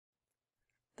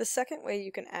The second way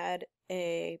you can add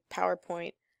a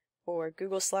PowerPoint or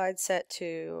Google Slides set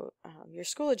to your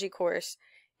Schoology course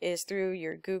is through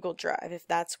your Google Drive, if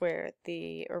that's where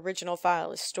the original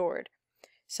file is stored.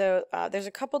 So there's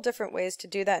a couple different ways to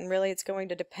do that, and really it's going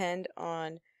to depend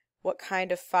on what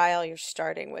kind of file you're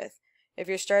starting with. If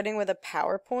you're starting with a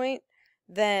PowerPoint,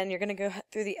 then you're going to go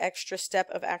through the extra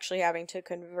step of actually having to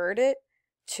convert it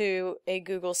to a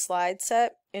Google Slide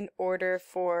set in order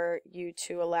for you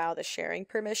to allow the sharing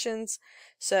permissions.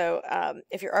 So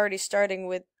if you're already starting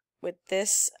with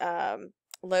this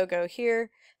logo here,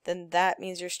 then that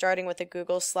means you're starting with a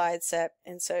Google Slide set.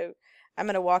 And so I'm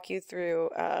going to walk you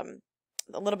through a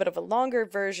little bit of a longer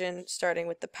version starting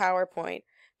with the PowerPoint,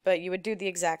 but you would do the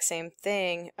exact same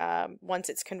thing once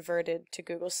it's converted to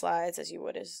Google Slides as you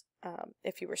would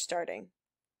if you were starting.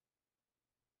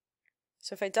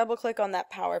 So if I double click on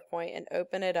that PowerPoint and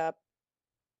open it up,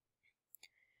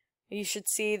 you should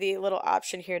see the little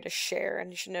option here to share,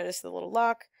 and you should notice the little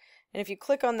lock. And if you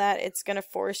click on that, it's going to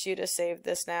force you to save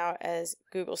this now as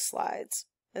Google Slides.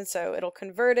 And so it'll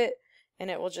convert it,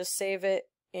 and it will just save it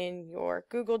in your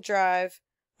Google Drive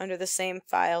under the same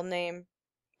file name.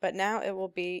 But now it will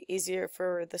be easier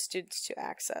for the students to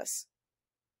access.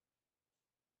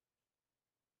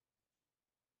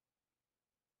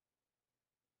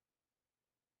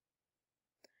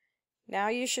 Now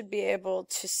you should be able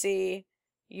to see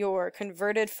your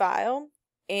converted file,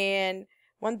 and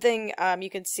one thing you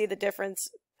can see the difference,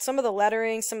 some of the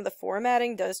lettering, some of the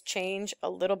formatting does change a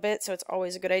little bit, so it's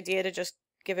always a good idea to just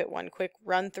give it one quick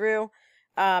run through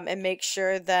and make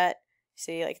sure that,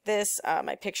 see like this,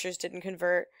 my pictures didn't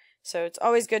convert, so it's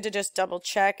always good to just double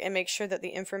check and make sure that the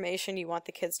information you want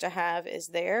the kids to have is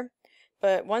there.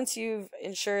 But once you've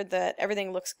ensured that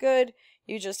everything looks good,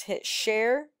 you just hit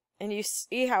share. And you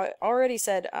see how it already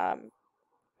said,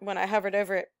 when I hovered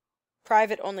over it,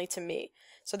 private only to me.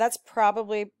 So that's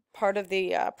probably part of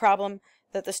the problem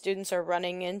that the students are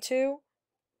running into.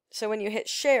 So when you hit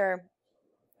share,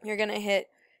 you're going to hit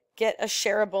get a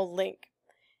shareable link.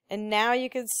 And now you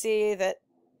can see that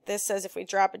this says, if we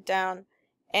drop it down,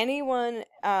 anyone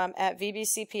at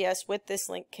VBCPS with this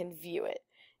link can view it.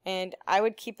 And I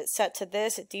would keep it set to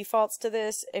this. It defaults to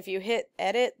this. If you hit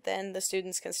edit, then the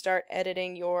students can start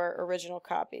editing your original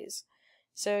copies.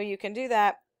 So you can do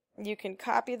that. You can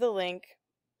copy the link,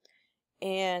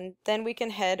 and then we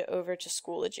can head over to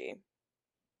Schoology.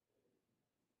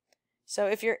 So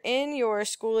if you're in your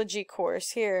Schoology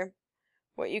course here,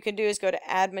 what you can do is go to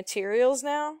add materials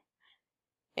now,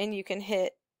 and you can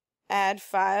hit add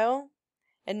file.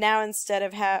 And now instead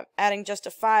of adding just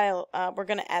a file, we're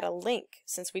going to add a link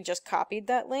since we just copied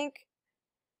that link.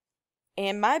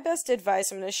 And my best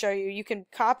advice I'm going to show you, you can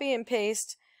copy and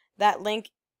paste that link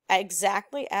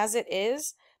exactly as it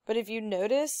is, but if you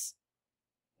notice,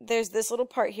 there's this little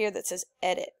part here that says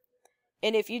edit.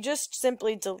 And if you just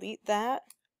simply delete that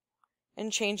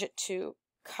and change it to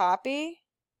copy,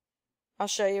 I'll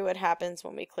show you what happens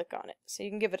when we click on it. So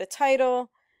you can give it a title,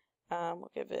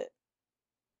 we'll give it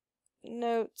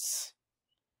notes,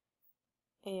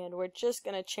 and we're just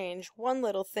going to change one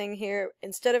little thing here.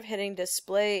 Instead of hitting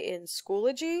display in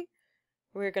Schoology,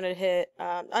 we're going to hit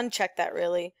uncheck that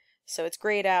really, so it's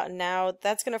grayed out, and now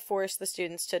that's going to force the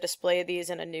students to display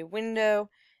these in a new window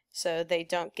so they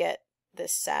don't get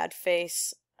this sad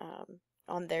face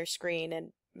on their screen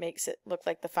and makes it look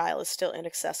like the file is still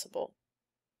inaccessible.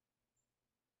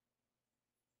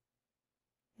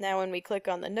 Now when we click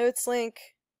on the notes link,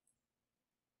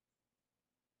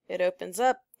 it opens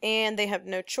up, and they have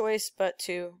no choice but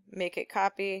to make a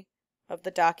copy of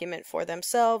the document for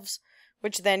themselves,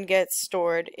 which then gets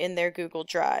stored in their Google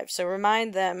Drive. So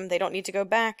remind them they don't need to go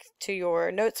back to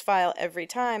your notes file every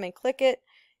time and click it.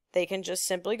 They can just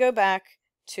simply go back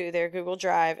to their Google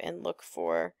Drive and look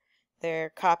for their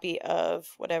copy of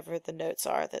whatever the notes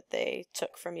are that they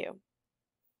took from you.